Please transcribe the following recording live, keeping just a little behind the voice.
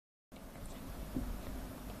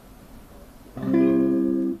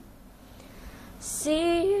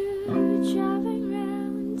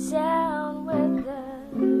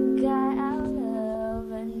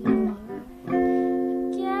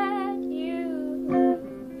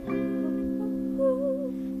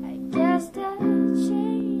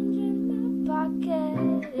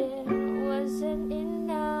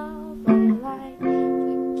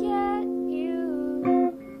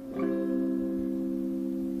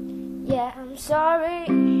Yeah, I'm sorry,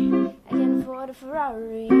 I can't afford a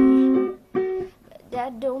Ferrari, but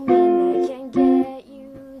that don't mean I can't get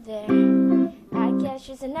you there. I guess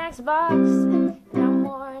it's an Xbox, and I'm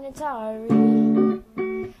more an Atari,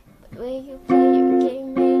 but when you play your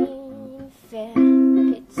game ain't fair.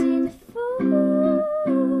 Pity the fool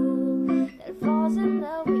that falls in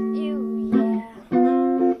love with you, yeah.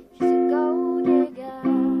 She's a gold digger.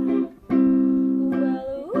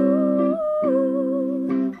 Well,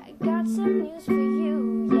 ooh, I got some news for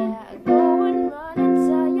you, yeah. Go and run and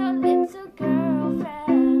tell your little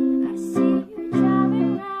girlfriend I see you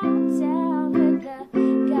driving around town with the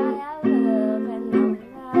guy I love, and I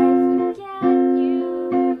might forget you.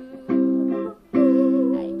 I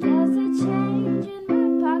guess the change in my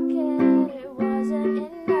pocket, it wasn't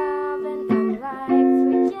enough, and I might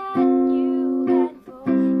forget you and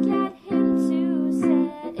forget him too.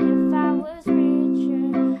 Said if I was richer,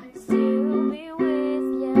 I'd still be with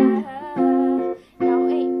ya. Now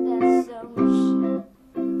ain't that some shit?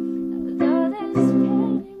 Although there's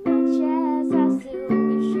pain in my chest, I still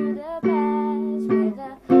wish you the best with a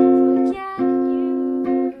forget you.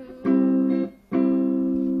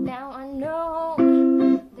 Now I know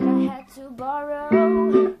that I had to borrow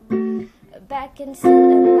back and still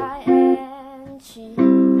and lie and cheat,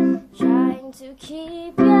 trying to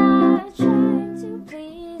keep ya, trying to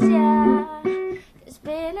please ya. Just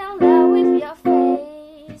been in love with your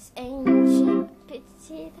face, ain't cheap.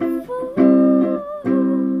 Pity